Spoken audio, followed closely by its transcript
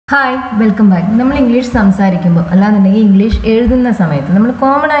Hi welcome back. നമ്മൾ English സംസാരിക്കുമ്പോൾ അല്ലാന്നുണ്ടെങ്കിൽ ഇംഗ്ലീഷ് എഴുതുന്ന സമയത്ത് നമ്മൾ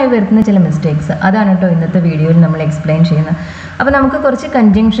കോമൺ ആയി വരുന്ന ചില മിസ്റ്റേക്സ് അതാണ് കേട്ടോ ഇന്നത്തെ വീഡിയോയിൽ നമ്മൾ എക്സ്പ്ലെയിൻ ചെയ്യുന്നത്. അപ്പോൾ നമുക്ക് കുറച്ച്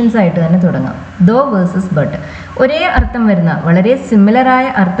കൺജങ്ഷൻസ് ആയിട്ട് തന്നെ തുടങ്ങാം. ദോ വേഴ്സസ് ബട്ട്, ഒരേ അർത്ഥം വരുന്ന വളരെ സിമിലറായ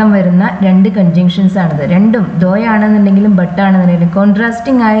അർത്ഥം വരുന്ന രണ്ട് കൺജങ്ഷൻസ് ആണിത്. രണ്ടും ദോയാണെന്നുണ്ടെങ്കിലും ബട്ടാണെന്നുണ്ടെങ്കിലും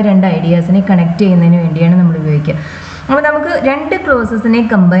കോൺട്രാസ്റ്റിംഗ് ആയ രണ്ട് ഐഡിയാസിനെ കണക്ട് ചെയ്യുന്നതിന് വേണ്ടിയാണ് നമ്മൾ ഉപയോഗിക്കുക. അപ്പോൾ നമുക്ക് രണ്ട് ക്ലോസസിനെ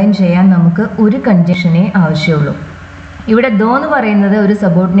കമ്പൈൻ ചെയ്യാൻ നമുക്ക് ഒരു കൺജങ്ഷനേ ആവശ്യമുള്ളൂ. ഇവിടെ ദോ എന്ന് പറയുന്നത് ഒരു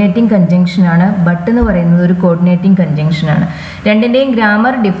സബോർഡിനേറ്റിംഗ് കൺജങ്ഷൻ ആണ്, ബട്ട് എന്ന് പറയുന്നത് ഒരു കോർഡിനേറ്റിംഗ് കൺജങ്ഷൻ ആണ്. രണ്ടിൻ്റെയും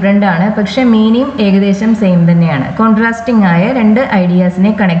ഗ്രാമർ ഡിഫറെൻ്റ് ആണ്, പക്ഷേ മീനിങ് ഏകദേശം സെയിം തന്നെയാണ്. കോൺട്രാസ്റ്റിംഗ് ആയ രണ്ട്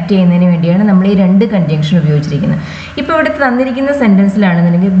ഐഡിയാസിനെ കണക്ട് ചെയ്യുന്നതിന് വേണ്ടിയാണ് നമ്മൾ ഈ രണ്ട് കൺജങ്ഷൻ ഉപയോഗിച്ചിരിക്കുന്നത്. ഇപ്പോൾ ഇവിടെ തന്നിരിക്കുന്ന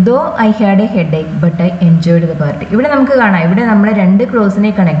സെൻറ്റൻസിലാണെന്നുണ്ടെങ്കിൽ though I had A head Ek but I enjoyed the party. ഇവിടെ നമുക്ക് കാണാം, ഇവിടെ നമ്മൾ രണ്ട്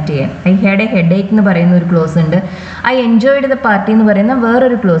ക്ലോസിനെ കണക്ട് ചെയ്യാൻ ഐ ഹാഡ് എ ഹെഡ് ഏക്ക് എന്ന് പറയുന്ന ഒരു ക്ലോസ് ഉണ്ട്, ഐ എൻജോയ്ഡ് ദ പാർട്ടി എന്ന് പറയുന്ന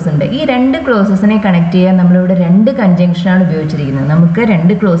വേറൊരു ക്ലോസ് ഉണ്ട്. ഈ രണ്ട് ക്ലോസസിനെ കണക്ട് ചെയ്യാൻ നമ്മളിവിടെ രണ്ട് കൺജങ്ഷൻ ആണ് ഉപയോഗിച്ചിരിക്കുന്നത്. നമുക്ക്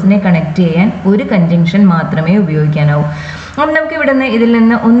രണ്ട് ക്ലോസിനെ കണക്ട് ചെയ്യാൻ ഒരു കൺജങ്ഷൻ മാത്രമേ ഉപയോഗിക്കാനാവൂ. അപ്പം നമുക്ക് ഇവിടെ നിന്ന് ഇതിൽ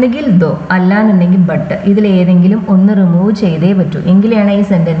നിന്ന് ഒന്നുകിൽ ദോ അല്ലാന്നുണ്ടെങ്കിൽ ബട്ട്, ഇതിലേതെങ്കിലും ഒന്ന് റിമൂവ് ചെയ്തേ പറ്റൂ, എങ്കിലാണ് ഈ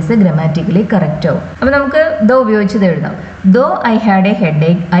സെൻറ്റൻസ് ഗ്രാമാറ്റിക്കലി കറക്റ്റ് ആവും. അപ്പോൾ നമുക്ക് ദോ ഉപയോഗിച്ചത് എഴുതാം. Though I had A head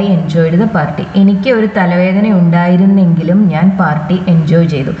Ek I enjoyed the party. എനിക്ക് ഒരു തലവേദന ഉണ്ടായിരുന്നെങ്കിലും ഞാൻ പാർട്ടി എൻജോയ്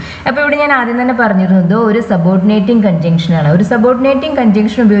ചെയ്തു. അപ്പോൾ ഇവിടെ ഞാൻ ആദ്യം തന്നെ പറഞ്ഞിരുന്നു ദോ ഒരു സബോർഡിനേറ്റിംഗ് കൺജങ്ഷൻ ആണ്. ഒരു സബോർഡിനേറ്റിംഗ്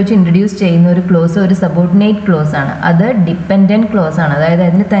കൺജങ്ഷൻ ഉപയോഗിച്ച് ഇൻട്രൊഡ്യൂസ് ചെയ്യുന്ന ഒരു ക്ലോസ് ഒരു സബോർഡിനേറ്റ് ക്ലോസ് ആണ്. അത് ഡിപ്പെൻഡൻറ്റ് ക്ലോസ് ആണ്, അതായത്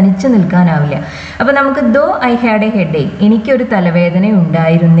അതിന് തനിച്ച് നിൽക്കാനാവില്ല. അപ്പോൾ നമുക്ക് though I had A head ഏക്ക്, എനിക്കൊരു തലവേദന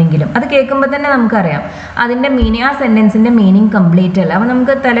ഉണ്ടായിരുന്നെങ്കിലും, അത് കേൾക്കുമ്പോൾ തന്നെ നമുക്കറിയാം അതിൻ്റെ മീനിങ്, ആ സെൻറ്റൻസിൻ്റെ മീനിങ് കംപ്ലീറ്റ് അല്ല. അപ്പോൾ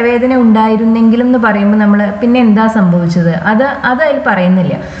നമുക്ക് തലവേദന ഉണ്ടായിരുന്നെങ്കിലും എന്ന് പറയുമ്പോൾ നമ്മൾ പിന്നെ എന്താ സംഭവിച്ചത് അത് അതിൽ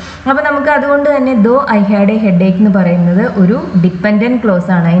പറയുന്നില്ല. അപ്പോൾ നമുക്ക് അതുകൊണ്ട് തന്നെ though I had A head ഏക്ക് എന്ന് പറയുന്നത് ഒരു ഡിപ്പെൻഡൻറ്റ് ക്ലോസ്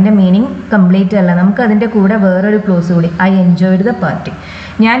ആണ്, അതിൻ്റെ മീനിങ് കംപ്ലീറ്റ് അല്ല. നമുക്ക് അതിൻ്റെ കൂടെ വേറൊരു ക്ലോസ് കൂടി ഐ എൻജോയ്ഡ് ദ പാർട്ടി,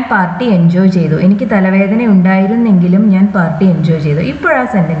 ഞാൻ പാർട്ടി എൻജോയ് ചെയ്തു, എനിക്ക് തലവേദന ഉണ്ടായിരുന്നെങ്കിലും ഞാൻ പാർട്ടി എൻജോയ് ചെയ്തു. ഇപ്പോഴാ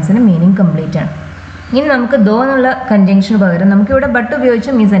സെൻറ്റൻസിന് മീനിങ് കംപ്ലീറ്റ് ആണ്. ഇനി നമുക്ക് ദോ എന്നുള്ള കൺജങ്ഷന് പകരം നമുക്കിവിടെ ബട്ട്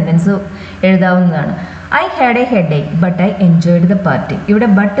ഉപയോഗിച്ചും ഈ സെൻറ്റൻസ് എഴുതാവുന്നതാണ്. I had A head Ek but I enjoyed the party. ഇവിടെ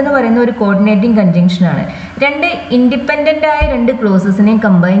ബട്ട് എന്ന് പറയുന്ന ഒരു കോർഡിനേറ്റിംഗ് കൺജങ്ഷൻ ആണ്. രണ്ട് ഇൻഡിപെൻഡൻ്റ് ആയ രണ്ട് ക്ലോസസിനെ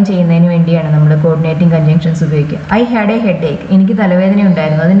കമ്പൈൻ ചെയ്യുന്നതിന് വേണ്ടിയാണ് നമ്മൾ കോർഡിനേറ്റിംഗ് കൺജങ്ഷൻസ് ഉപയോഗിക്കുക. ഐ ഹാഡ് എ ഹെഡ് ഏക്ക്, എനിക്ക് തലവേദന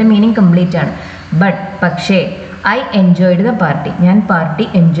ഉണ്ടായിരുന്നു, അതിൻ്റെ മീനിങ് കംപ്ലീറ്റ് ആണ്. ബട്ട് പക്ഷേ ഐ എൻജോയ്ഡ് ദ പാർട്ടി, ഞാൻ പാർട്ടി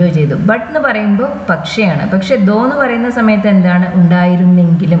എൻജോയ് ചെയ്തു. ബട്ട് എന്ന് പറയുമ്പോൾ പക്ഷേയാണ്. പക്ഷേ ദോ എന്ന് പറയുന്ന സമയത്ത് എന്താണ്,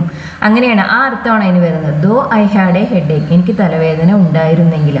 ഉണ്ടായിരുന്നെങ്കിലും, അങ്ങനെയാണ്, ആ അർത്ഥമാണ് അതിന് വരുന്നത്. Though I had A head ഏക്ക്, എനിക്ക് തലവേദന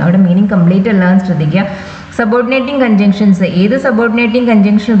ഉണ്ടായിരുന്നെങ്കിലും, അവിടെ മീനിങ് കംപ്ലീറ്റ് അല്ലാന്ന് ശ്രദ്ധിക്കുക. സബോർഡിനേറ്റിംഗ് കൺജങ്ഷൻസ്, ഏത് സബോർഡിനേറ്റിംഗ്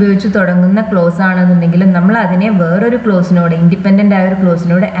കൺജങ്ഷൻ ഉപയോഗിച്ച് തുടങ്ങുന്ന ക്ലോസ് ആണെന്നുണ്ടെങ്കിലും നമ്മൾ അതിനെ വേറൊരു ക്ലോസിനോട്, ഇൻഡിപെൻഡൻ്റ് ആയ ഒരു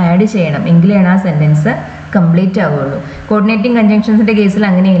ക്ലോസിനോട് ആഡ് ചെയ്യണം, എങ്കിലാണ് ആ സെൻറ്റൻസ് കംപ്ലീറ്റ് ആവുകയുള്ളൂ. കോർഡിനേറ്റിംഗ് കൺജങ്ഷൻസിൻ്റെ കേസിൽ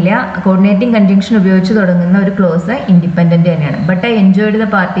അങ്ങനെയില്ല. കോർഡിനേറ്റിംഗ് കൺജങ്ഷൻ ഉപയോഗിച്ച് തുടങ്ങുന്ന ഒരു ക്ലോസ് ഇൻഡിപെൻഡൻ്റ് തന്നെയാണ്. But I enjoyed the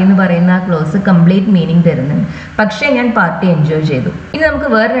party എന്ന് പറയുന്ന ആ ക്ലോസ് കംപ്ലീറ്റ് മീനിങ് തരുന്നുണ്ട്, പക്ഷേ ഞാൻ പാർട്ടി എൻജോയ് ചെയ്തു. ഇനി നമുക്ക്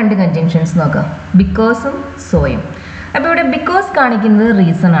വേറെ രണ്ട് കൺജങ്ഷൻസ് നോക്കാം, ബിക്കോസും സോയും. അപ്പോൾ ഇവിടെ ബിക്കോസ് കാണിക്കുന്നത്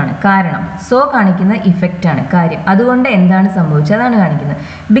റീസൺ ആണ്, കാരണം. സോ കാണിക്കുന്ന ഇഫക്റ്റ് ആണ്, കാര്യം. അതുകൊണ്ട് എന്താണ് സംഭവിച്ചത് അതാണ് കാണിക്കുന്നത്.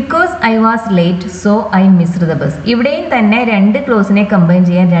 Because I was late so I missed the bus. ഇവിടെയും തന്നെ രണ്ട് ക്ലോസിനെ കമ്പൈൻ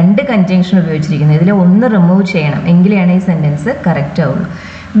ചെയ്യാൻ രണ്ട് കൺജങ്ഷൻ ഉപയോഗിച്ചിരിക്കുന്നത്. ഇതിൽ ഒന്ന് റിമൂവ് ചെയ്യണം, എങ്കിലാണ് ഈ സെൻറ്റൻസ് കറക്റ്റ് ആവുള്ളൂ.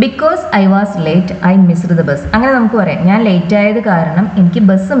 Because I was late I missed the bus. അങ്ങനെ നമുക്ക് പറയാം, ഞാൻ ലേറ്റ് ആയത് കാരണം എനിക്ക്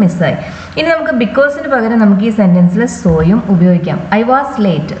ബസ് മിസ്സായി. ഇനി നമുക്ക് ബിക്കോസിന് പകരം നമുക്ക് ഈ സെൻറ്റൻസിൽ സോയും ഉപയോഗിക്കാം. I was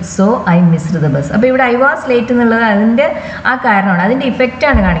late so I missed the bus. അപ്പോൾ ഇവിടെ ഐ വാസ് ലേറ്റ് എന്നുള്ളത് അതിൻ്റെ ആ കാരണമാണ്, അതിൻ്റെ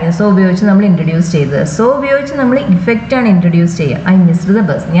ഇഫക്റ്റാണ് കാണിക്കുന്നത്. സോ ഉപയോഗിച്ച് നമ്മൾ ഇൻട്രൊഡ്യൂസ് ചെയ്തത്, സോ ഉപയോഗിച്ച് നമ്മൾ ഇഫക്റ്റാണ് ഇൻട്രൊഡ്യൂസ് ചെയ്യുക. ഐ മിസ്ഡ് ദ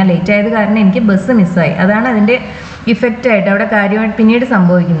ബസ്, ഞാൻ ലേറ്റ് ആയത് കാരണം എനിക്ക് ബസ് മിസ്സായി, അതാണ് അതിൻ്റെ ഇഫക്റ്റായിട്ട് അവിടെ കാര്യമായിട്ട് പിന്നീട്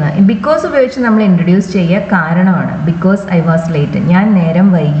സംഭവിക്കുന്നത്. ബിക്കോസ് ഉപയോഗിച്ച് നമ്മൾ ഇൻട്രൊഡ്യൂസ് ചെയ്യുക കാരണമാണ്. ബിക്കോസ് ഐ വാസ് ലേറ്റ്, ഞാൻ നേരം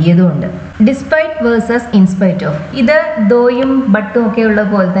വൈകിയതുകൊണ്ട്. ഡിസ്പൈറ്റ് വേഴ്സസ് ഇൻസ്പൈറ്റ് ഓഫ്, ഇത് ദോയും ബട്ടും ഒക്കെ ഉള്ള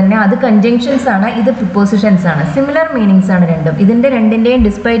പോലെ തന്നെ അത് കൺജങ്ഷൻസ് ആണ്, ഇത് പ്രിപ്പോസിഷൻസ് ആണ്. സിമിലർ മീനിങ്സ് ആണ് രണ്ടും. ഇതിൻ്റെ രണ്ടിൻ്റെയും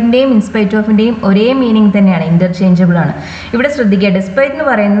ഡിസ്പൈറ്റിൻ്റെയും ഇൻസ്പൈറ്റ് ഓഫിൻ്റെയും ഒരേ മീനിങ് തന്നെയാണ്, ഇൻ്റർചേഞ്ചബിൾ ആണ്. ഇവിടെ ശ്രദ്ധിക്കുക, ഡിസ്പൈറ്റ് എന്ന്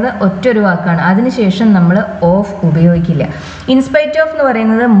പറയുന്നത് ഒറ്റൊരു വാക്കാണ്, അതിനുശേഷം നമ്മൾ ഓഫ് ഉപയോഗിക്കില്ല. ഇൻസ്പൈറ്റ് ഓഫ് എന്ന്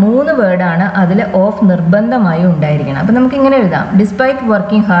പറയുന്നത് 3 വേർഡാണ്, അതിൽ ഓഫ് നിർബന്ധമായും ഉണ്ടായിരിക്കണം. അപ്പം നമുക്ക് ഇങ്ങനെ എഴുതാം, despite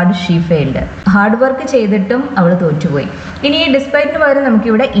working hard she failed. Hard work ചെയ്തിട്ടും അവൾ തോറ്റുപോയി. ഇനി ഈ ഡിസ്പൈറ്റിന് പകരം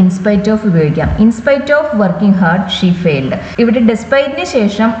നമുക്കിവിടെ ഇൻസ്പൈറ്റ് ഓഫ് ഉപയോഗിക്കാം. In spite of working hard she failed. ഇവിടെ ഡിസ്പൈറ്റിന്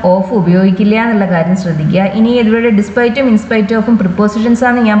ശേഷം ഓഫ് ഉപയോഗിക്കില്ല എന്നുള്ള കാര്യം ശ്രദ്ധിക്കുക. ഇനി ഇവിടെ ഡിസ്പൈറ്റും ഇൻസ്പൈറ്റ് ഓഫും പ്രിപ്പോസിഷൻസ്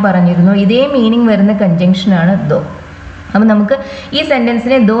ആണെന്ന് ഞാൻ പറഞ്ഞിരുന്നു. ഇതേ മീനിങ് വരുന്ന കൺജങ്ഷനാണ് ദോ. അപ്പോൾ നമുക്ക് ഈ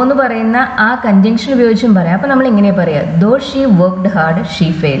സെൻറ്റൻസിനെ ദോ എന്ന് പറയുന്ന ആ കൺജങ്ഷൻ ഉപയോഗിച്ചും പറയാം. അപ്പോൾ നമ്മൾ ഇങ്ങനെ പറയാം, though she worked hard she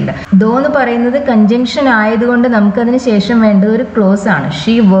failed. ദോ എന്ന് പറയുന്നത് കൺജങ്ഷൻ ആയതുകൊണ്ട് നമുക്കതിന് ശേഷം വേണ്ടത് ഒരു ക്ലോസ് ആണ്,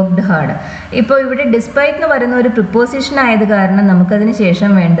 ഷീ വർക്ക്ഡ് ഹാർഡ്. ഇപ്പോൾ ഇവിടെ ഡിസ്പൈറ്റ് എന്ന് പറയുന്ന ഒരു പ്രിപ്പോസിഷൻ ആയത് കാരണം നമുക്കതിന്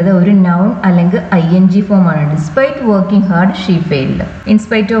ശേഷം വേണ്ടത് ഒരു നൗൺ അല്ലെങ്കിൽ ING ഫോം ആണ്. Despite working hard she failed.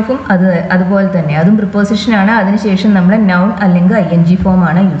 In spite ഓഫും അതുപോലെ തന്നെ അതും പ്രിപ്പോസിഷൻ ആണ്. അതിനുശേഷം നമ്മൾ നൗൺ അല്ലെങ്കിൽ ING ഫോം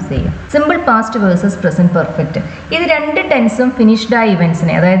ആണ് യൂസ് ചെയ്യുക. Simple past versus present perfect, ഇത് രണ്ട് ടെൻസും ഫിനിഷ്ഡ് ആയ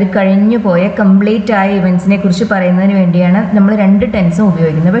ഇവൻസിനെ, അതായത് കഴിഞ്ഞു പോയ കംപ്ലീറ്റ് ആയ ഇവൻസിനെ കുറിച്ച് പറയുന്നതിന് വേണ്ടിയാണ് നമ്മൾ രണ്ട് ടെൻസും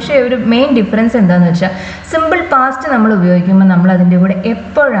ഉപയോഗിക്കുന്നത്. പക്ഷേ ഒരു മെയിൻ ഡിഫറൻസ് എന്താണെന്ന് വെച്ചാൽ സിമ്പിൾ പാസ്റ്റ് നമ്മൾ ഉപയോഗിക്കുമ്പോൾ നമ്മൾ അതിൻ്റെ കൂടെ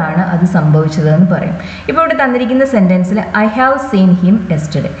എപ്പോഴാണ് അത് സംഭവിച്ചതെന്ന് പറയും. ഇപ്പോൾ ഇവിടെ തന്നിരിക്കുന്ന സെൻറ്റൻസിൽ I have seen him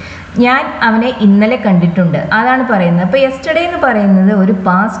yesterday, ഞാൻ അവനെ ഇന്നലെ കണ്ടിട്ടുണ്ട്, അതാണ് പറയുന്നത്. അപ്പോൾ യെസ്റ്റർഡേ എന്ന് പറയുന്നത് ഒരു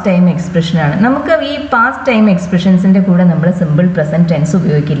പാസ്റ്റ് ടൈം എക്സ്പ്രഷനാണ്. നമുക്ക് ഈ പാസ്റ്റ് ടൈം എക്സ്പ്രഷൻസിൻ്റെ കൂടെ നമ്മൾ സിമ്പിൾ പ്രസൻറ്റ് ടെൻസ്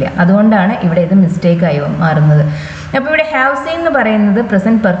ഉപയോഗിക്കില്ല. അതുകൊണ്ടാണ് ഇവിടെ ഇത് മിസ്റ്റേക്കായി മാറുന്നത്. അപ്പോൾ ഇവിടെ ഹാവ് സീൻ എന്ന് പറയുന്നത്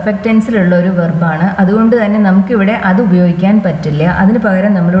പ്രസൻറ്റ് പെർഫെക്റ്റ് ടെൻസിലുള്ള ഒരു വെർബാണ്. അതുകൊണ്ട് തന്നെ നമുക്കിവിടെ അത് ഉപയോഗിക്കാൻ പറ്റില്ല. അതിന്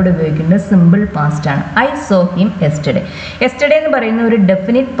പകരം നമ്മളിവിടെ ഉപയോഗിക്കേണ്ടത് സിമ്പിൾ പാസ്റ്റ് ആണ്. I saw him yesterday. Yesterday എന്ന് പറയുന്ന ഒരു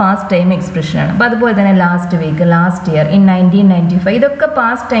ഡെഫിനിറ്റ് പാസ്റ്റ് ടൈം എക്സ്പ്രഷനാണ്. അപ്പോൾ അതുപോലെ തന്നെ last week, last year, in 1995, ഇതൊക്കെ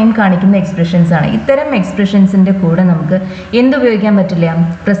പാസ്റ്റ് ടൈം കാണിക്കുന്ന എക്സ്പ്രഷൻസ് ആണ്. ഇത്തരം എക്സ്പ്രഷൻസിൻ്റെ കൂടെ നമുക്ക് എന്തുപയോഗിക്കാൻ പറ്റില്ല?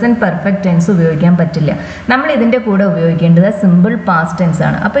 പ്രസൻറ്റ് പെർഫെക്റ്റ് ടെൻസ് ഉപയോഗിക്കാൻ പറ്റില്ല. നമ്മൾ ഇതിൻ്റെ കൂടെ ഉപയോഗിക്കേണ്ടത് സിമ്പിൾ പാസ്റ്റ് ടെൻസ്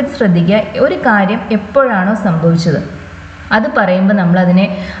ആണ്. അപ്പോൾ ഇത് ശ്രദ്ധിക്കുക, ഒരു കാര്യം എപ്പോഴാണോ സംഭവിച്ചത് അത് പറയുമ്പോൾ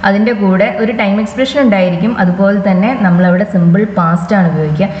അതിൻ്റെ കൂടെ ഒരു ടൈം എക്സ്പ്രഷൻ ഉണ്ടായിരിക്കും. അതുപോലെ തന്നെ നമ്മളവിടെ സിമ്പിൾ പാസ്റ്റ് ആണ്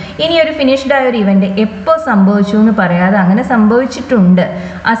ഉപയോഗിക്കുക. ഇനി ഒരു ഫിനിഷ്ഡ് ആയ ഒരു ഇവൻ്റ് എപ്പോൾ സംഭവിച്ചു എന്ന് പറയാതെ അങ്ങനെ സംഭവിച്ചിട്ടുണ്ട്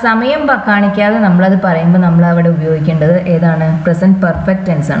ആ സമയം കാണിക്കാതെ നമ്മളത് പറയുമ്പോൾ നമ്മളവിടെ ഉപയോഗിക്കേണ്ടത് ഏതാണ്? പ്രസൻറ്റ് പെർഫെക്റ്റ്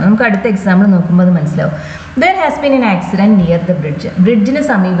ടെൻസ് ആണ്. നമുക്ക് അടുത്ത എക്സാമ്പിൾ നോക്കുമ്പോൾ അത് മനസ്സിലാവും. There has been N accident near the bridge. ബ്രിഡ്ജിന്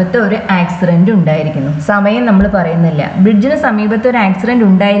സമീപത്ത് ഒരു ആക്സിഡൻറ്റ് ഉണ്ടായിരിക്കുന്നു. സമയം നമ്മൾ പറയുന്നില്ല. ബ്രിഡ്ജിന് സമീപത്ത് ഒരു ആക്സിഡൻറ്റ്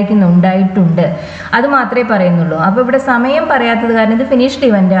ഉണ്ടായിട്ടുണ്ട്, അത് മാത്രമേ പറയുന്നുള്ളൂ. അപ്പോൾ ഇവിടെ സമയം പറയാത്തത് കാരണം ഇത് ഫിനിഷ്ഡ്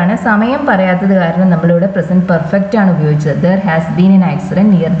ഇവൻ്റ് ആണ്. സമയം പറയാത്തത് കാരണം നമ്മളിവിടെ പ്രസൻറ്റ് പെർഫെക്റ്റ് ആണ് ഉപയോഗിച്ചത്. There has been N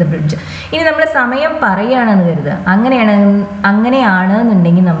accident near the bridge. ഇനി നമ്മൾ സമയം പറയുകയാണെന്ന് കരുതുക.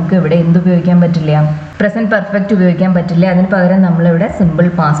 അങ്ങനെയാണെന്നുണ്ടെങ്കിൽ നമുക്ക് ഇവിടെ എന്തുപയോഗിക്കാൻ പറ്റില്ല? പ്രസൻറ്റ് പെർഫെക്റ്റ് ഉപയോഗിക്കാൻ പറ്റില്ല. അതിന് പകരം നമ്മളിവിടെ സിമ്പിൾ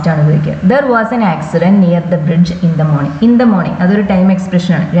പാസ്റ്റ് ആണ് ഉപയോഗിക്കുക. There was an accident near the bridge in the morning. In the morning അതൊരു ടൈം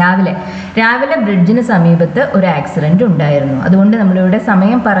എക്സ്പ്രഷനാണ്. രാവിലെ ബ്രിഡ്ജിന് സമീപത്ത് ഒരു ആക്സിഡൻറ്റ് ഉണ്ടായിരുന്നു. അതുകൊണ്ട് നമ്മളിവിടെ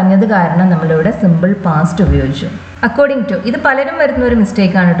സമയം പറഞ്ഞത് കാരണം നമ്മളിവിടെ സിമ്പിൾ പാസ്റ്റ് ഉപയോഗിച്ചു. അക്കോർഡിംഗ് ടു, ഇത് പലരും വരുന്ന ഒരു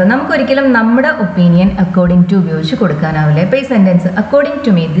മിസ്റ്റേക്ക് ആണ് കേട്ടോ. നമുക്കൊരിക്കലും നമ്മുടെ ഒപ്പീനിയൻ അക്കോർഡിംഗ് ടു ഉപയോഗിച്ച് കൊടുക്കാനാവില്ല. ഇപ്പോൾ ഈ sentence according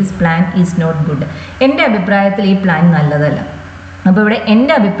to me this plan is not good, എൻ്റെ അഭിപ്രായത്തിൽ ഈ പ്ലാൻ നല്ലതല്ല. അപ്പോൾ ഇവിടെ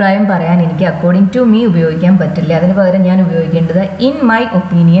എൻ്റെ അഭിപ്രായം പറയാൻ എനിക്ക് അക്കോർഡിംഗ് ടു മീ ഉപയോഗിക്കാൻ പറ്റില്ല. അതിന് പകരം ഞാൻ ഉപയോഗിക്കേണ്ടത് ഇൻ മൈ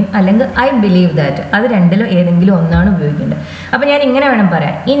ഒപ്പീനിയൻ അല്ലെങ്കിൽ ഐ ബിലീവ് ദാറ്റ്. അത് രണ്ടിലും ഏതെങ്കിലും ഒന്നാണ് ഉപയോഗിക്കേണ്ടത്. അപ്പോൾ ഞാൻ ഇങ്ങനെ വേണം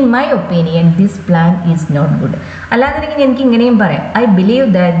പറയാൻ, in my opinion this plan is not good. അല്ലാതെങ്കിൽ എനിക്ക് ഇങ്ങനെയും പറയാം, I believe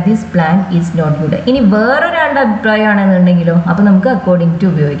that this plan is not good. ഇനി വേറൊരാളുടെ അഭിപ്രായമാണെന്നുണ്ടെങ്കിലോ അപ്പോൾ നമുക്ക് അക്കോർഡിംഗ് ടു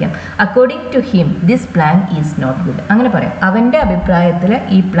ഉപയോഗിക്കാം. According to him this plan is not good. അങ്ങനെ പറയാം, അവൻ്റെ അഭിപ്രായത്തിൽ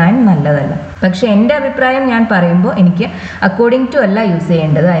ഈ പ്ലാൻ നല്ലതല്ല. പക്ഷേ എൻ്റെ അഭിപ്രായം ഞാൻ പറയുമ്പോൾ എനിക്ക് അക്കോർഡിംഗ് ടു അല്ല യൂസ്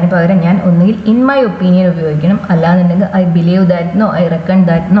ചെയ്യേണ്ടത്. അതിന് പകരം ഞാൻ ഒന്നുകിൽ ഇൻ മൈ ഒപ്പീനിയൻ ഉപയോഗിക്കണം, അല്ലാന്നുണ്ടെങ്കിൽ ഐ ബിലീവ് ദാറ്റ്നോ ഐ റെക്കൺ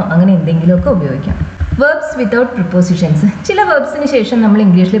ദാറ്റ്നോ അങ്ങനെ എന്തെങ്കിലുമൊക്കെ ഉപയോഗിക്കാം. Verbs without prepositions. ചില വെർബ്സിന് ശേഷം നമ്മൾ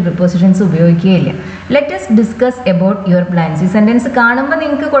ഇംഗ്ലീഷിൽ prepositions ഉപയോഗിക്കുകയില്ല. Let us discuss about your plans. ഈ സെൻറ്റൻസ് കാണുമ്പോൾ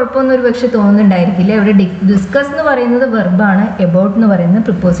നിങ്ങൾക്ക് കുഴപ്പമൊന്നും ഒരു പക്ഷേ തോന്നുന്നുണ്ടായിരിക്കില്ല. ഇവിടെ ഡിസ്കസ് എന്ന് പറയുന്നത് വെർബാണ്, എബൌട്ട് എന്ന് പറയുന്നത്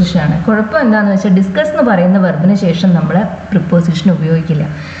പ്രിപ്പോസിഷനാണ്. കുഴപ്പം എന്താണെന്ന് വെച്ചാൽ ഡിസ്കസ് എന്ന് പറയുന്ന വെർബിന് ശേഷം നമ്മൾ പ്രിപ്പോസിഷൻ ഉപയോഗിക്കില്ല.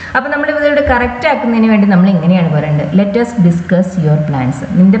 അപ്പോൾ നമ്മൾ ഇതിവിടെ കറക്റ്റ് ആക്കുന്നതിന് വേണ്ടി നമ്മൾ ഇങ്ങനെയാണ് പറയേണ്ടത്, let us discuss your plans.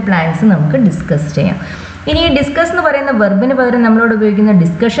 നിൻ്റെ പ്ലാൻസ് നമുക്ക് ഡിസ്കസ് ചെയ്യാം. ഇനി ഈ ഡിസ്കസ് എന്ന് പറയുന്ന വെർബിന് പകരം നമ്മളോട് ഉപയോഗിക്കുന്ന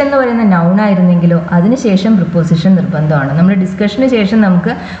ഡിസ്കഷൻ എന്ന് പറയുന്ന നൗൺ ആയിരുന്നെങ്കിലോ അതിനുശേഷം പ്രിപ്പോസിഷൻ നിർബന്ധമാണ്. നമ്മൾ ഡിസ്കഷന് ശേഷം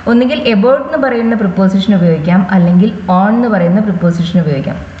നമുക്ക് ഒന്നുകിൽ എബൌട്ട് എന്ന് പറയുന്ന പ്രിപ്പോസിഷൻ ഉപയോഗിക്കാം, അല്ലെങ്കിൽ ഓൺ എന്ന് പറയുന്ന പ്രിപ്പോസിഷൻ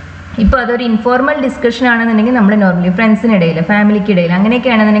ഉപയോഗിക്കാം. ഇപ്പോൾ അതൊരു ഇൻഫോർമൽ ഡിസ്കഷൻ ആണെന്നുണ്ടെങ്കിൽ നമ്മൾ നോർമലി ഫ്രണ്ട്സിനിടയിൽ, ഫാമിലിക്കിടയിൽ അങ്ങനെയൊക്കെ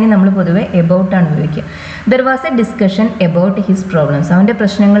ആണെന്നുണ്ടെങ്കിൽ നമ്മൾ പൊതുവെ എബൌട്ടാണ് ഉപയോഗിക്കുക. There was A discussion about his problems. അവൻ്റെ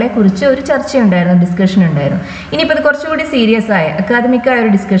പ്രശ്നങ്ങളെക്കുറിച്ച് ഒരു ചർച്ചയുണ്ടായിരുന്നു, ഡിസ്കഷൻ ഉണ്ടായിരുന്നു. ഇനിയിപ്പോൾ അത് കുറച്ചുകൂടി സീരിയസ് ആയ അക്കാദമിക് ആയ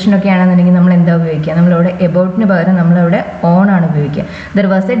ഒരു ഡിസ്കഷനൊക്കെ ആണെന്നുണ്ടെങ്കിൽ നമ്മൾ എന്താ ഉപയോഗിക്കുക? നമ്മളവിടെ എബൌട്ടിന് പകരം നമ്മളവിടെ ഓൺ ആണ് ഉപയോഗിക്കുക. There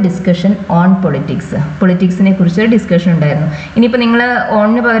was A discussion on politics. പൊളിറ്റിക്സിനെ കുറിച്ച് ഒരു ഡിസ്കഷൻ ഉണ്ടായിരുന്നു. ഇനിയിപ്പോൾ നിങ്ങൾ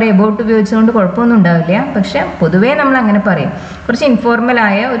ഓണിന് പകരം എബൌട്ട് ഉപയോഗിച്ചുകൊണ്ട് കുഴപ്പമൊന്നും ഉണ്ടാവില്ല. പക്ഷേ പൊതുവേ നമ്മൾ അങ്ങനെ പറയും. കുറച്ച്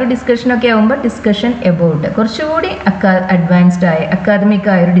ഇൻഫോർമലായ ഒരു ഡിസ്കഷനൊക്കെ ആകുമ്പോൾ ഡിസ്കഷൻ എബൌട്ട്. കുറച്ചുകൂടി അഡ്വാൻസ്ഡ് ആയ അക്കാദമിക്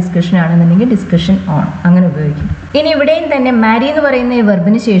ആയ ഒരു ഡിസ്കഷൻ ആണെന്നുണ്ടെങ്കിൽ ഡിസ്കഷൻ ഓൺ അങ്ങനെ ഉപയോഗിക്കും. ഇനി ഇവിടെയും തന്നെ മാരി എന്ന് പറയുന്ന ഈ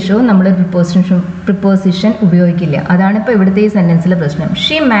വെർബിന് ശേഷവും നമ്മൾ പ്രിപ്പോസിഷൻ ഉപയോഗിക്കില്ല. അതാണ് ഇപ്പോൾ ഇവിടുത്തെ ഈ സെൻറ്റൻസിലെ പ്രശ്നം.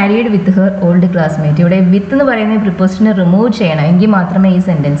 She married with her old classmate. ഇവിടെ വിത്ത് എന്ന് പറയുന്ന ഈ പ്രിപ്പോസിഷനെ റിമൂവ് ചെയ്യണം, എങ്കിൽ മാത്രമേ ഈ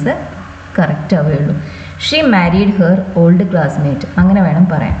സെൻറ്റൻസ് കറക്റ്റ് ആവുകയുള്ളൂ. She married her old classmate അങ്ങനെ വേണം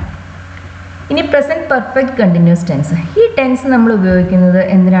പറയാൻ. ഇനി പ്രസൻറ്റ് പെർഫെക്റ്റ് കണ്ടിന്യൂസ് ടെൻസ്. ഈ ടെൻസ് നമ്മൾ ഉപയോഗിക്കുന്നത്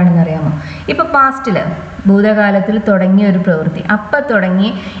എന്തിനാണെന്ന് അറിയാമോ? ഇപ്പോൾ പാസ്റ്റിൽ ഭൂതകാലത്തിൽ തുടങ്ങിയ ഒരു പ്രവൃത്തി അപ്പം തുടങ്ങി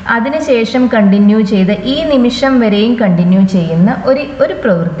അതിനുശേഷം കണ്ടിന്യൂ ചെയ്ത് ഈ നിമിഷം വരെയും കണ്ടിന്യൂ ചെയ്യുന്ന ഒരു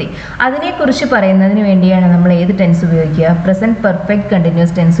പ്രവൃത്തി, അതിനെക്കുറിച്ച് പറയുന്നതിന് വേണ്ടിയാണ് നമ്മൾ ഏത് ടെൻസ് ഉപയോഗിക്കുക? പ്രസൻറ്റ് പെർഫെക്റ്റ്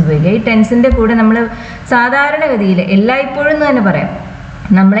കണ്ടിന്യൂസ് ടെൻസ് ഉപയോഗിക്കുക. ഈ ടെൻസിൻ്റെ കൂടെ നമ്മൾ സാധാരണഗതിയിൽ എല്ലായ്പ്പോഴും എന്ന് തന്നെ പറയാം,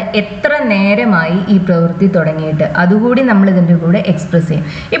 നമ്മൾ എത്ര നേരമായി ഈ പ്രവൃത്തി തുടങ്ങിയിട്ട് അതുകൂടി നമ്മൾ ഇതിൻ്റെ കൂടെ എക്സ്പ്രസ് ചെയ്യും.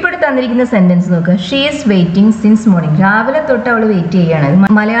 ഇപ്പോൾ തന്നിരിക്കുന്ന സെൻറ്റൻസ് നോക്കുക. She is waiting since morning. രാവിലെ തൊട്ട് അവൾ വെയിറ്റ് ചെയ്യുകയാണ്.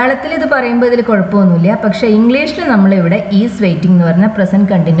 മലയാളത്തിൽ ഇത് പറയുമ്പോൾ ഇതിൽ കുഴപ്പമൊന്നുമില്ല, പക്ഷേ ഇംഗ്ലീഷിൽ നമ്മളിവിടെ ഈസ് വെയിറ്റിംഗ് എന്ന് പറഞ്ഞാൽ പ്രസൻറ്റ്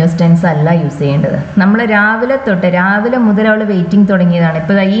കണ്ടിന്യൂസ് ടെൻസ് അല്ല യൂസ് ചെയ്യേണ്ടത്. നമ്മൾ രാവിലെ മുതൽ അവൾ വെയിറ്റിംഗ് തുടങ്ങിയതാണ്.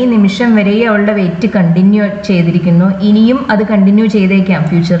 ഇപ്പോൾ ഈ നിമിഷം വരെയും അവളുടെ വെയിറ്റ് കണ്ടിന്യൂ ചെയ്തിരിക്കുന്നു, ഇനിയും അത് കണ്ടിന്യൂ ചെയ്തേക്കാം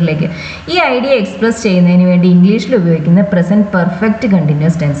ഫ്യൂച്ചറിലേക്ക്. ഈ ഐഡിയ എക്സ്പ്രസ് ചെയ്യുന്നതിന് വേണ്ടി ഇംഗ്ലീഷിൽ ഉപയോഗിക്കുന്ന പ്രസൻറ്റ് പെർഫെക്റ്റ് കണ്ടിന്യൂസ്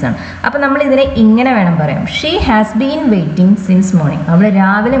ടെൻസ് ആണ്. അപ്പോൾ നമ്മൾ ഇതിനെ ഇങ്ങനെ വേണം പറയാം. She has been waiting since morning. അവൾ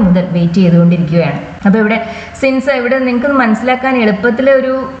രാവിലെ മുതൽ വെയിറ്റ് ചെയ്തുകൊണ്ടിരിക്കുകയാണ്. അപ്പോൾ ഇവിടെ സിൻസ് ഇവിടെ നിങ്ങൾക്ക് മനസ്സിലാക്കാൻ എളുപ്പത്തിൽ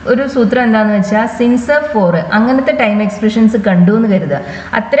ഒരു സൂത്രം എന്താണെന്ന് വെച്ചാൽ സിൻസ് ഫോർ അങ്ങനത്തെ ടൈം എക്സ്പ്രഷൻസ് കണ്ടു എന്ന് കരുതുക.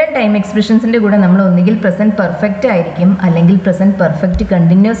 അത്തരം ടൈം എക്സ്പ്രഷൻസിൻ്റെ കൂടെ നമ്മൾ ഒന്നുകിൽ പ്രസൻറ്റ് പെർഫെക്റ്റ് ആയിരിക്കും അല്ലെങ്കിൽ പ്രസൻറ്റ് പെർഫെക്റ്റ്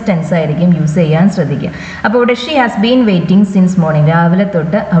കണ്ടിന്യൂസ് ടെൻസ് ആയിരിക്കും യൂസ് ചെയ്യാൻ ശ്രദ്ധിക്കുക. അപ്പോൾ ഇവിടെ she has been waiting since morning. രാവിലെ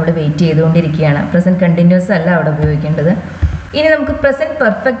തൊട്ട് അവൾ വെയിറ്റ് ചെയ്തുകൊണ്ടിരിക്കുകയാണ്. പ്രസൻറ്റ് കണ്ടിന്യൂസ് അല്ല അവിടെ ഉപയോഗിക്കേണ്ടത്. ഇനി നമുക്ക് present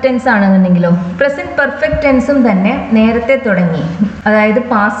perfect tense ആണെന്നുണ്ടെങ്കിലോ, present perfect ടെൻസും തന്നെ നേരത്തെ തുടങ്ങി, അതായത്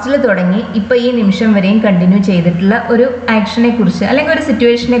പാസ്റ്റിൽ തുടങ്ങി ഇപ്പോൾ ഈ നിമിഷം വരെയും കണ്ടിന്യൂ ചെയ്തിട്ടുള്ള ഒരു ആക്ഷനെ കുറിച്ച് അല്ലെങ്കിൽ ഒരു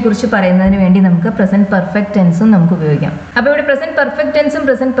സിറ്റുവേഷനെ കുറിച്ച് പറയുന്നതിന് വേണ്ടി നമുക്ക് പ്രസൻറ്റ് പെർഫെക്റ്റ് ടെൻസും നമുക്ക് ഉപയോഗിക്കാം. അപ്പോൾ ഇവിടെ പ്രസൻറ്റ് പെർഫെക്റ്റ് ടെൻസും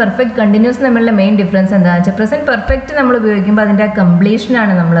പ്രസൻറ്റ് പെർഫെക്റ്റ് കണ്ടിന്യൂസും തമ്മിലുള്ള മെയിൻ ഡിഫറൻസ് എന്താണെന്ന് വെച്ചാൽ, പ്രസൻറ്റ് പെർഫെക്റ്റ് നമ്മൾ ഉപയോഗിക്കുമ്പോൾ അതിൻ്റെ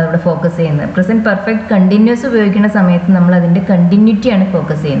കംപ്ലീഷനാണ് നമ്മൾ അവിടെ ഫോക്കസ് ചെയ്യുന്നത്. പ്രസൻറ്റ് പെർഫെക്റ്റ് കണ്ടിന്യൂസ് ഉപയോഗിക്കുന്ന സമയത്ത് നമ്മൾ അതിൻ്റെ കണ്ടിന്യൂറ്റിയാണ്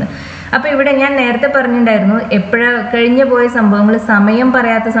ഫോക്കസ് ചെയ്യുന്നത്. അപ്പോൾ ഇവിടെ ഞാൻ നേരത്തെ പറഞ്ഞിട്ടുണ്ടായിരുന്നു, കഴിഞ്ഞു പോയ സംഭവങ്ങൾ സമയം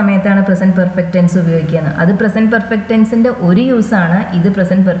പറയാത്ത സമയത്താണ് പ്രസൻറ്റ് പെർഫെക്റ്റ് ടെൻസ് ഉപയോഗിക്കുന്നത്. അത് പ്രസൻറ്റ് പെർഫെക്റ്റ് ടെൻസിൻ്റെ ഒരു യൂസാണ്, ഇത്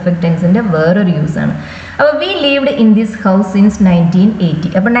പ്രസൻറ്റ് പെർഫെക്റ്റ് ടെൻസിൻ്റെ വേറൊരു യൂസാണ്. അപ്പോൾ V lived in this house since 1980.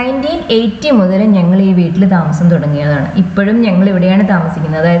 അപ്പോൾ 1980 മുതൽ ഞങ്ങൾ ഈ വീട്ടിൽ താമസം തുടങ്ങിയതാണ്. ഇപ്പോഴും ഞങ്ങൾ ഇവിടെയാണ്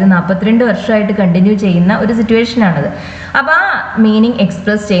താമസിക്കുന്നത്. അതായത് 42 വർഷമായിട്ട് കണ്ടിന്യൂ ചെയ്യുന്ന ഒരു സിറ്റുവേഷനാണത്. അപ്പോൾ ആ മീനിങ്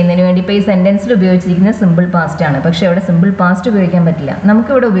എക്സ്പ്രസ് ചെയ്യുന്നതിന് വേണ്ടി ഇപ്പോൾ ഈ സെൻറ്റൻസിൽ ഉപയോഗിച്ചിരിക്കുന്ന സിമ്പിൾ പാസ്റ്റ് ആണ്. പക്ഷേ അവിടെ സിമ്പിൾ പാസ്റ്റ് ഉപയോഗിക്കാൻ പറ്റില്ല.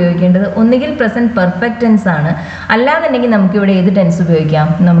 നമുക്കിവിടെ ഉപയോഗിക്കേണ്ടത് ഒന്നുകിൽ പ്രസൻറ്റ് പെർഫെക്റ്റ് ടെൻസ് ആണ്, അല്ലാന്നുണ്ടെങ്കിൽ നമുക്കിവിടെ ഏത് ടെൻസ് ഉപയോഗിക്കാം?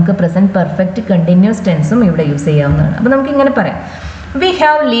 നമുക്ക് പ്രസൻറ്റ് പെർഫെക്റ്റ് കണ്ടിന്യൂസ് ടെൻസും ഇവിടെ യൂസ് ചെയ്യാവുന്നതാണ്. അപ്പോൾ നമുക്കിങ്ങനെ പറയാം, we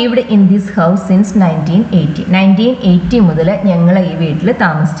have lived in this house since 1980. 1980 മുതൽ ഞങ്ങൾ ഈ വീട്ടിൽ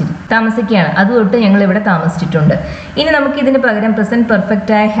താമസിക്കുകയാണ്. അതുതൊട്ട് ഞങ്ങൾ ഇവിടെ താമസിച്ചിട്ടുണ്ട്. ഇനി നമുക്കിതിന് പകരം പ്രസൻറ്റ്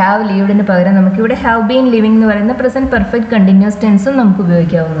പെർഫെക്റ്റ് ആയ ഹാവ് ലീവ്ഡിന് പകരം നമുക്കിവിടെ ഹാവ് ബീൻ ലിവിംഗ് എന്ന് പറയുന്ന പ്രസൻറ്റ് പെർഫെക്റ്റ് കണ്ടിന്യൂസ് ടെൻസും നമുക്ക്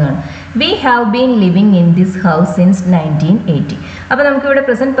ഉപയോഗിക്കാവുന്നതാണ്. We have been living in this house since 1980. അപ്പോൾ നമുക്കിവിടെ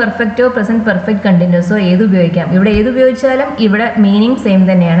പ്രസൻറ്റ് പെർഫെക്റ്റോ പ്രസൻറ്റ് പെർഫെക്റ്റ് കണ്ടിന്യൂസോ ഏത് ഉപയോഗിക്കാം. ഇവിടെ ഏത് ഉപയോഗിച്ചാലും ഇവിടെ മീനിങ് സെയിം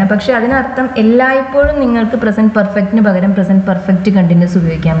തന്നെയാണ്. പക്ഷേ അതിനർത്ഥം എല്ലായ്പ്പോഴും നിങ്ങൾക്ക് പ്രസൻറ്റ് പെർഫെക്റ്റിന് പകരം പ്രസൻറ്റ് പെർഫെക്റ്റ് കണ്ടിന്യൂസ്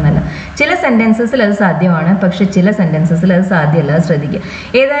ഉപയോഗിക്കാം എന്നല്ല. ചില സെൻറ്റൻസസിൽ അത് സാധ്യമാണ്, പക്ഷേ ചില സെൻറ്റൻസസിൽ അത് സാധ്യമല്ല. ശ്രദ്ധിക്കുക.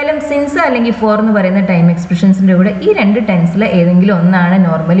 ഏതായാലും സിൻസ് അല്ലെങ്കിൽ ഫോർ എന്ന് പറയുന്ന ടൈം എക്സ്പ്രഷൻസിൻ്റെ കൂടെ ഈ രണ്ട് ടെൻസിൽ ഏതെങ്കിലും ഒന്നാണ്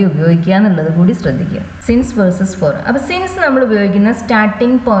നോർമലി ഉപയോഗിക്കുക എന്നുള്ളത് കൂടി ശ്രദ്ധിക്കുക. Since versus four. അപ്പോൾ സിൻസ് നമ്മൾ ഉപയോഗിക്കുന്ന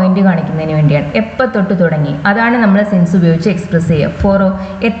സ്റ്റാർട്ടിംഗ് പോയിന്റ് കാണിക്കുന്നതിന് വേണ്ടിയാണ്. എപ്പോൾ തൊട്ട് തുടങ്ങി, അതാണ് നമ്മൾ സിൻസ് ഉപയോഗിച്ച് എക്സ്പ്രസ് ചെയ്യുക. ഫോറോ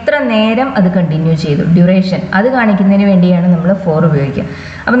എത്ര നേരം അത് കണ്ടിന്യൂ ചെയ്തു, ഡ്യൂറേഷൻ, അത് കാണിക്കുന്നതിന് വേണ്ടിയാണ് നമ്മൾ ഫോർ ഉപയോഗിക്കുക.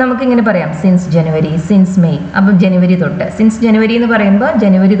 അപ്പോൾ നമുക്കിങ്ങനെ പറയാം, സിൻസ് ജനുവരി, സിൻസ് മെയ്. അപ്പം ജനുവരി തൊട്ട്, സിൻസ് ജനുവരി എന്ന് പറയുമ്പോൾ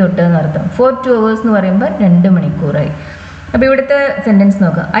ജനുവരി തൊട്ട് എന്നർത്ഥം. 4 2 hours എന്ന് പറയുമ്പോൾ 2 മണിക്കൂറായി. അപ്പോൾ ഇവിടുത്തെ സെൻറ്റൻസ്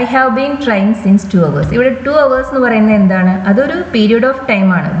നോക്കുക. I have been trying since 2 hours. ഇവിടെ 2 hours എന്ന് പറയുന്നത് എന്താണ്? അതൊരു പീരീഡ് ഓഫ്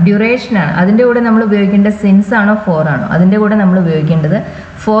ടൈമാണ്, ഡ്യൂറേഷനാണ്. അതിൻ്റെ കൂടെ നമ്മൾ ഉപയോഗിക്കേണ്ട സിൻസ് ആണോ ഫോർ ആണോ? അതിൻ്റെ കൂടെ നമ്മൾ ഉപയോഗിക്കേണ്ടത്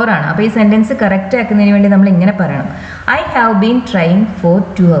ഫോർ ആണ്. അപ്പോൾ ഈ സെൻറ്റൻസ് കറക്റ്റ് ആക്കുന്നതിന് വേണ്ടി നമ്മൾ ഇങ്ങനെ പറയണം, I have been trying four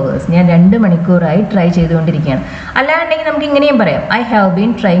 2 hours. ഞാൻ 2 മണിക്കൂറായി ട്രൈ ചെയ്തുകൊണ്ടിരിക്കുകയാണ്. അല്ലാണ്ടെങ്കിൽ നമുക്ക് ഇങ്ങനെയും പറയാം, I have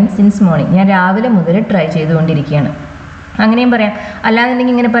been trying since morning. ഞാൻ രാവിലെ മുതൽ ട്രൈ ചെയ്തുകൊണ്ടിരിക്കുകയാണ്. അങ്ങനെയും പറയാം.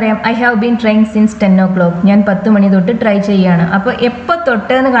 അല്ലാന്നുണ്ടെങ്കിൽ ഇങ്ങനെ പറയാം, I have been trying since 10 o'clock. ഞാൻ 10 മണി തൊട്ട് ട്രൈ ചെയ്യുകയാണ്. അപ്പോൾ എപ്പോൾ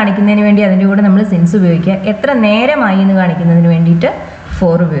തൊട്ട് എന്ന് കാണിക്കുന്നതിന് വേണ്ടി അതിൻ്റെ കൂടെ നമ്മൾ സിൻസ് ഉപയോഗിക്കുക. എത്ര നേരമായി എന്ന് കാണിക്കുന്നതിന് വേണ്ടിയിട്ട്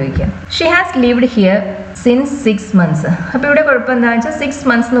ഫോർ ഉപയോഗിക്കുക. She has lived here since 6 months. അപ്പോൾ ഇവിടെ കുഴപ്പം എന്താണെന്ന് വെച്ചാൽ 6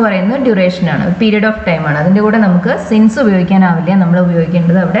 months എന്ന് പറയുന്നത് ഡ്യൂറേഷനാണ്, പീരീഡ് ഓഫ് ടൈമാണ്. അതിൻ്റെ കൂടെ നമുക്ക് സിൻസ് ഉപയോഗിക്കാനാവില്ല. നമ്മൾ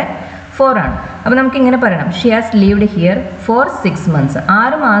ഉപയോഗിക്കേണ്ടത് അവിടെ ഫോർ ആണ്. അപ്പോൾ നമുക്ക് ഇങ്ങനെ പറയണം, she has lived here for 6 months.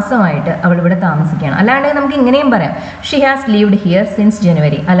 6 മാസമായിട്ട് അവൾ ഇവിടെ താമസിക്കുകയാണ്. അല്ലാണ്ടെങ്കിൽ നമുക്ക് ഇങ്ങനെയും പറയാം, she has lived here since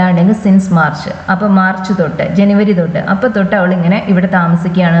January. അല്ലാണ്ടെങ്കിൽ since March. അപ്പോൾ മാർച്ച് തൊട്ട്, ജനുവരി തൊട്ട്, അപ്പോൾ തൊട്ട് അവൾ ഇങ്ങനെ ഇവിടെ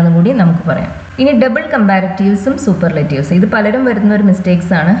താമസിക്കുകയാണെന്ന് കൂടി നമുക്ക് പറയാം. ഇനി ഡബിൾ കമ്പാരിറ്റീവ്സും സൂപ്പർലെറ്റീവ്സും ഇത് പലരും വരുന്ന ഒരു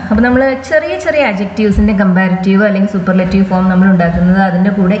മിസ്റ്റേക്സ് ആണ്. അപ്പോൾ നമ്മൾ ചെറിയ ചെറിയ അഡ്ജക്റ്റീവ്സിൻ്റെ കമ്പാരിറ്റീവ് അല്ലെങ്കിൽ സൂപ്പർലെറ്റീവ് ഫോം നമ്മൾ ഉണ്ടാക്കുന്നത്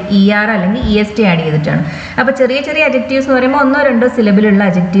അതിൻ്റെ കൂടെ ER അല്ലെങ്കിൽ EST ആഡ് ചെയ്തിട്ടാണ്. അപ്പോൾ ചെറിയ ചെറിയ അഡ്ജക്റ്റീവ്സ് എന്ന് പറയുമ്പോൾ 1-2 സിലബിലുള്ള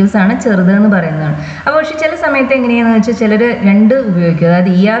അഡ്ജക്റ്റീവ്സ് ആണ് ചെറുത് എന്ന് പറയുന്നതാണ്. അപ്പോൾ പക്ഷേ ചില സമയത്ത് എങ്ങനെയാണെന്ന് വെച്ചാൽ ചിലർ 2 ഉപയോഗിക്കും,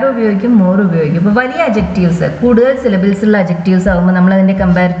 അതായത് ER ഉപയോഗിക്കും, മോർ ഉപയോഗിക്കും. അപ്പോൾ വലിയ അഡ്ജക്റ്റീവ്സ് കൂടുതൽ സിലബിൾസ് ഉള്ള അഡ്ജക്റ്റീവ്സ് ആകുമ്പോൾ നമ്മൾ അതിൻ്റെ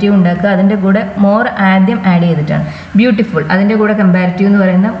കമ്പാരിറ്റീവ് ഉണ്ടാക്കുക, അതിൻ്റെ കൂടെ മോർ ആദ്യം ആഡ് ചെയ്തിട്ടാണ്. ബ്യൂട്ടിഫുൾ അതിൻ്റെ കൂടെ കമ്പാരിറ്റീവ് എന്ന്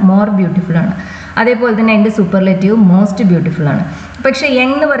പറയുന്നത് മോർ ബ്യൂട്ടിഫുൾ ആണ്. അതേപോലെ തന്നെ അതിൻ്റെ സൂപ്പർലെറ്റീവ് മോസ്റ്റ് ബ്യൂട്ടിഫുൾ ആണ്. പക്ഷേ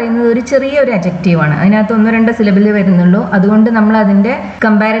യങ് എന്ന് പറയുന്നത് ഒരു ചെറിയൊരു അഡ്ജക്റ്റീവാണ്, അതിനകത്ത് 1-2 സിലബിൾ വരുന്നുള്ളൂ. അതുകൊണ്ട് നമ്മൾ അതിൻ്റെ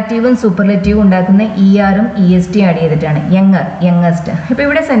കമ്പാരിറ്റീവും സൂപ്പർലെറ്റീവും ഉണ്ടാക്കുന്ന ERഉം EST ആഡ് ചെയ്തിട്ടാണ്. Younger, youngest. ഇപ്പോൾ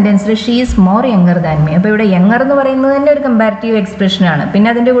ഇവിടെ സെൻറ്റൻസിൽ she is more younger than me. അപ്പോൾ ഇവിടെ യങ്ങർ എന്ന് പറയുന്നത് തന്നെ ഒരു കമ്പാരിറ്റീവ് എക്സ്പ്രഷനാണ്. പിന്നെ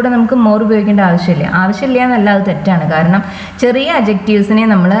അതിൻ്റെ കൂടെ നമുക്ക് മോർ ഉപയോഗിക്കേണ്ട ആവശ്യമില്ല എന്നല്ല, അത് തെറ്റാണ്. കാരണം ചെറിയ അഡ്ജക്റ്റീവ്സിനെ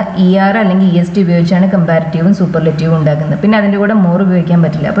നമ്മൾ ER അല്ലെങ്കിൽ EST ഉപയോഗിച്ചാണ് കമ്പാരിറ്റീവും സൂപ്പർലെറ്റീവും ഉണ്ടാക്കുന്നത്. പിന്നെ അതിൻ്റെ കൂടെ മോർ ഉപയോഗിക്കാൻ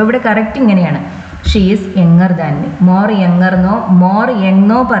പറ്റില്ല. അപ്പോൾ ഇവിടെ കറക്റ്റ് ഇങ്ങനെയാണ്, she is younger than me. More യങ്ങർന്നോ more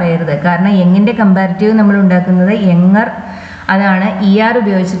യങ്ങോ പറയരുത്. കാരണം യങ്ങിൻ്റെ കമ്പാരിറ്റീവ് നമ്മൾ ഉണ്ടാക്കുന്നത് യങ്ങർ, അതാണ് ER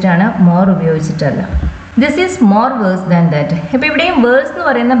ഉപയോഗിച്ചിട്ടാണ്, more ഉപയോഗിച്ചിട്ടല്ല. This is more verse than that. ഇപ്പോൾ ഇവിടെയും വേഴ്സ് എന്ന്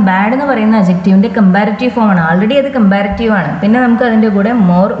പറയുന്ന ബാഡ് എന്ന് പറയുന്ന അഡ്ജക്റ്റീവിൻ്റെ കമ്പാരിറ്റീവ് ഫോമാണ്. ആൾറെഡി അത് കമ്പാരിറ്റീവ് ആണ്, പിന്നെ നമുക്ക് അതിൻ്റെ കൂടെ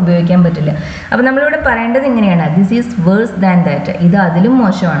മോർ ഉപയോഗിക്കാൻ പറ്റില്ല. അപ്പോൾ നമ്മളിവിടെ പറയേണ്ടത് ഇങ്ങനെയാണ്, this is verse than that. ഇത് അതിലും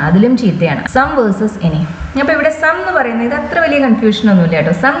മോശമാണ്, അതിലും ചീത്തയാണ്. Some versus any. അപ്പോൾ ഇവിടെ സം എന്ന് പറയുന്നത് ഇത് അത്ര വലിയ കൺഫ്യൂഷൻ ഒന്നുമില്ല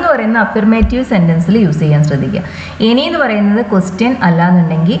കേട്ടോ. സം എന്ന് പറയുന്ന അഫർമേറ്റീവ് സെൻറ്റൻസിൽ യൂസ് ചെയ്യാൻ ശ്രദ്ധിക്കുക. എനി എന്ന് പറയുന്നത് ക്വസ്റ്റ്യൻ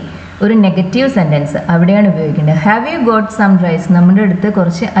അല്ലാന്നുണ്ടെങ്കിൽ ഒരു നെഗറ്റീവ് സെൻറ്റൻസ് അവിടെയാണ് ഉപയോഗിക്കേണ്ടത്. Have you got some rice? നമ്മുടെ അടുത്ത്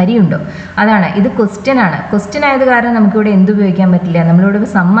കുറച്ച് അരിയുണ്ടോ? അതാണ്, ഇത് ക്വസ്റ്റ്യൻ ആണ്. ക്വസ്റ്റ്യൻ ആയത് കാരണം നമുക്കിവിടെ എന്ത് ഉപയോഗിക്കാൻ പറ്റില്ല, നമ്മളിവിടെ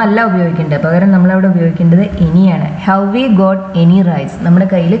സം അല്ല ഉപയോഗിക്കേണ്ടത്, പകരം നമ്മളവിടെ ഉപയോഗിക്കേണ്ടത് എനിയാണ്. Have we got any rice? നമ്മുടെ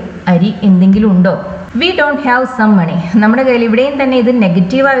കയ്യിൽ അരി എന്തെങ്കിലും ഉണ്ടോ? We don't have some money. നമ്മുടെ കയ്യിൽ ഇവിടെയും തന്നെ ഇത്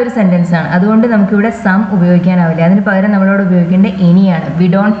നെഗറ്റീവായ ഒരു സെൻറ്റൻസ് ആണ്, അതുകൊണ്ട് നമുക്കിവിടെ സം ഉപയോഗിക്കാനാവില്ല. അതിന് പകരം നമ്മളോട് ഉപയോഗിക്കേണ്ടത് എനിയാണ്. We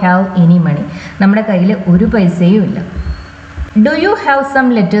don't have any money. നമ്മുടെ കയ്യിൽ ഒരു പൈസയും ഇല്ല. Do you have some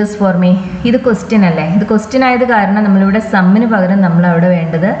letters for me? ഇത് ക്വസ്റ്റ്യൻ അല്ലേ? ഇത് ക്വസ്റ്റ്യൻ ആയത് കാരണം നമ്മളിവിടെ സമ്മിന് പകരം നമ്മളവിടെ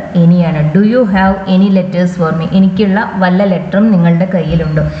വേണ്ടത് എനിയാണ്. Do you have any letters for me? എനിക്കുള്ള വല്ല ലെറ്ററും നിങ്ങളുടെ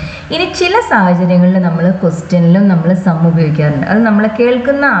കയ്യിലുണ്ടോ? ഇനി ചില സാഹചര്യങ്ങളിൽ നമ്മൾ ക്വസ്റ്റ്യനിലും നമ്മൾ സം ഉപയോഗിക്കാറുണ്ട്. അത് നമ്മൾ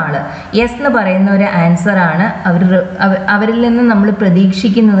കേൾക്കുന്ന ആൾ യെസ് എന്ന് പറയുന്ന ഒരു ആൻസറാണ് അവരിൽ നിന്ന് നമ്മൾ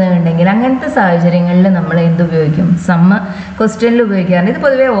പ്രതീക്ഷിക്കുന്നത് ഉണ്ടെങ്കിൽ അങ്ങനത്തെ സാഹചര്യങ്ങളിൽ നമ്മൾ എന്ത് ഉപയോഗിക്കും? സമ്മ് ക്വസ്റ്റ്യനിൽ ഉപയോഗിക്കാറുണ്ട്. ഇത്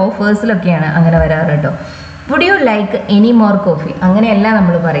പൊതുവേ ഓഫേഴ്സിലൊക്കെയാണ് അങ്ങനെ വരാറ് കേട്ടോ. Would you like any more coffee? അങ്ങനെയല്ല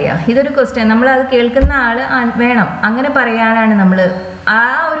നമ്മൾ പറയുക. ഇതൊരു ക്വസ്റ്റ്യൻ, നമ്മൾ അത് കേൾക്കുന്ന ആൾ വേണം അങ്ങനെ പറയാനാണ് നമ്മൾ, ആ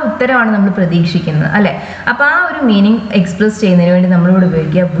ഒരു ഉത്തരമാണ് നമ്മൾ പ്രതീക്ഷിക്കുന്നത് അല്ലേ? അപ്പോൾ ആ ഒരു മീനിങ് എക്സ്പ്രസ് ചെയ്യുന്നതിന് വേണ്ടി നമ്മളിവിടെ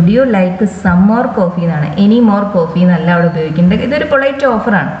ഉപയോഗിക്കുക would you like some more coffee എന്നാണ്. എനി മോർ കോഫി എന്നല്ല അവിടെ ഉപയോഗിക്കേണ്ടത്. ഇതൊരു പൊളൈറ്റ്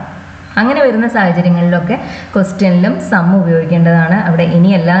ഓഫറാണ്. അങ്ങനെ വരുന്ന സാഹചര്യങ്ങളിലൊക്കെ ക്വസ്റ്റ്യനിലും സം ഉപയോഗിക്കേണ്ടതാണ്. അവിടെ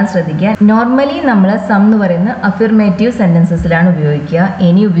ഇനിയെല്ലാം ശ്രദ്ധിക്കുക. നോർമലി നമ്മൾ സം എന്ന് പറയുന്ന അഫിർമേറ്റീവ് സെൻറ്റൻസസിലാണ് ഉപയോഗിക്കുക.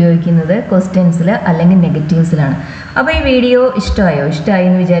 ഇനി ഉപയോഗിക്കുന്നത് ക്വസ്റ്റ്യൻസിൽ അല്ലെങ്കിൽ നെഗറ്റീവ്സിലാണ്. അപ്പോൾ ഈ വീഡിയോ ഇഷ്ടമായി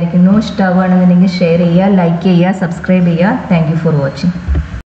എന്ന് വിചാരിക്കുന്നു. ഇഷ്ടമാവുകയാണെന്നുണ്ടെങ്കിൽ ഷെയർ ചെയ്യുക, ലൈക്ക് ചെയ്യുക, സബ്സ്ക്രൈബ് ചെയ്യുക. Thank you for watching.